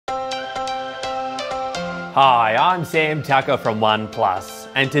Hi, I'm Sam Tucker from OnePlus,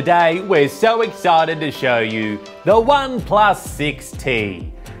 and today we're so excited to show you the OnePlus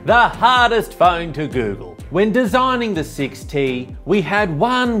 6T, the hardest phone to Google. When designing the 6T, we had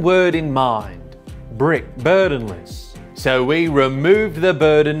one word in mind: brick burdenless. So we removed the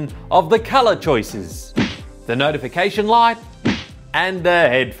burden of the color choices, the notification light, and the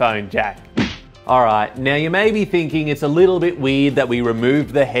headphone jack. Alright, now you may be thinking it's a little bit weird that we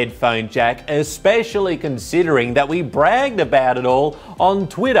removed the headphone jack, especially considering that we bragged about it all on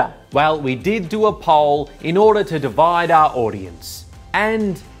Twitter. Well, we did do a poll in order to divide our audience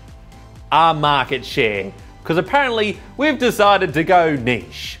and our market share, because apparently we've decided to go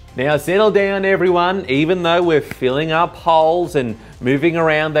niche. Now settle down everyone, even though we're filling our polls and moving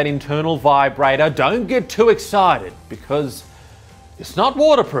around that internal vibrator, don't get too excited because it's not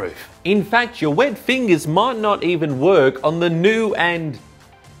waterproof. In fact, your wet fingers might not even work on the new and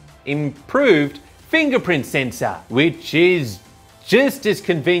improved fingerprint sensor, which is just as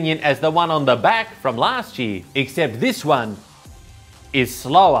convenient as the one on the back from last year, except this one is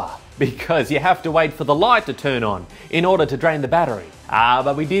slower because you have to wait for the light to turn on in order to drain the battery.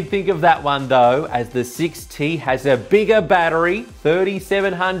 But we did think of that one though, as the 6T has a bigger battery,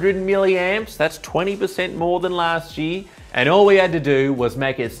 3700 milliamps, that's 20% more than last year, and all we had to do was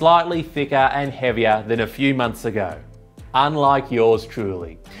make it slightly thicker and heavier than a few months ago. Unlike yours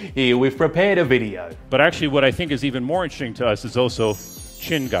truly. Here, we've prepared a video. But actually what I think is even more interesting to us is also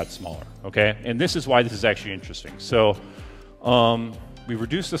chin got smaller, okay? And this is why this is actually interesting. So, we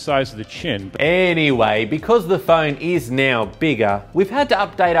reduced the size of the chin. Anyway, because the phone is now bigger, we've had to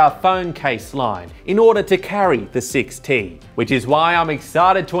update our phone case line in order to carry the 6T, which is why I'm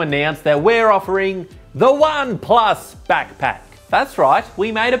excited to announce that we're offering the OnePlus backpack. That's right,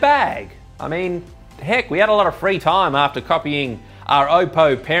 we made a bag. I mean, heck, we had a lot of free time after copying our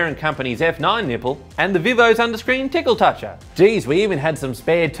Oppo parent company's F9 nipple and the Vivo's underscreen tickle toucher. Geez, we even had some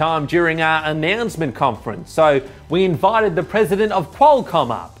spare time during our announcement conference, so we invited the president of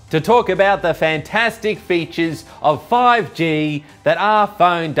Qualcomm up to talk about the fantastic features of 5G that our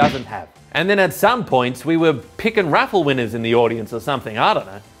phone doesn't have. And then at some points we were picking raffle winners in the audience or something, I don't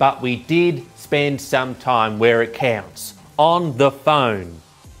know. But we did spend some time where it counts, on the phone.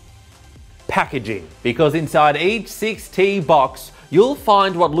 Packaging, because inside each 6T box you'll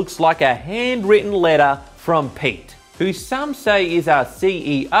find what looks like a handwritten letter from Pete, who some say is our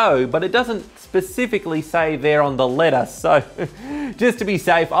CEO, but it doesn't specifically say there on the letter, so just to be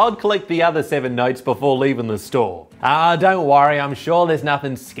safe, I'll collect the other 7 notes before leaving the store. Don't worry, I'm sure there's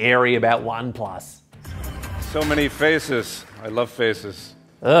nothing scary about OnePlus. So many faces. I love faces.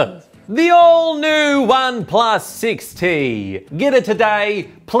 The all-new OnePlus 6T. Get it today,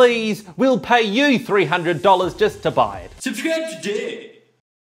 please. We'll pay you $300 just to buy it. Subscribe today.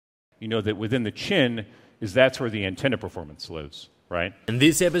 You know that within the chin that's where the antenna performance lives, right? And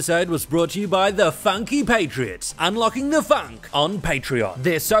this episode was brought to you by the Funky Patriots, unlocking the funk on Patreon.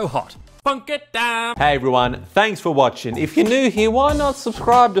 They're so hot. Funk it down. Hey everyone, thanks for watching. If you're new here, why not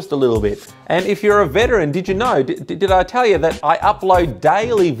subscribe just a little bit? And if you're a veteran, did you know, did I tell you that I upload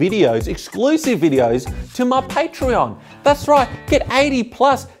daily videos, exclusive videos to my Patreon? That's right, get 80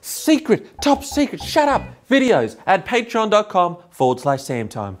 plus secret, top secret, shut up, videos at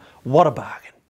patreon.com/SamTime. What a bug.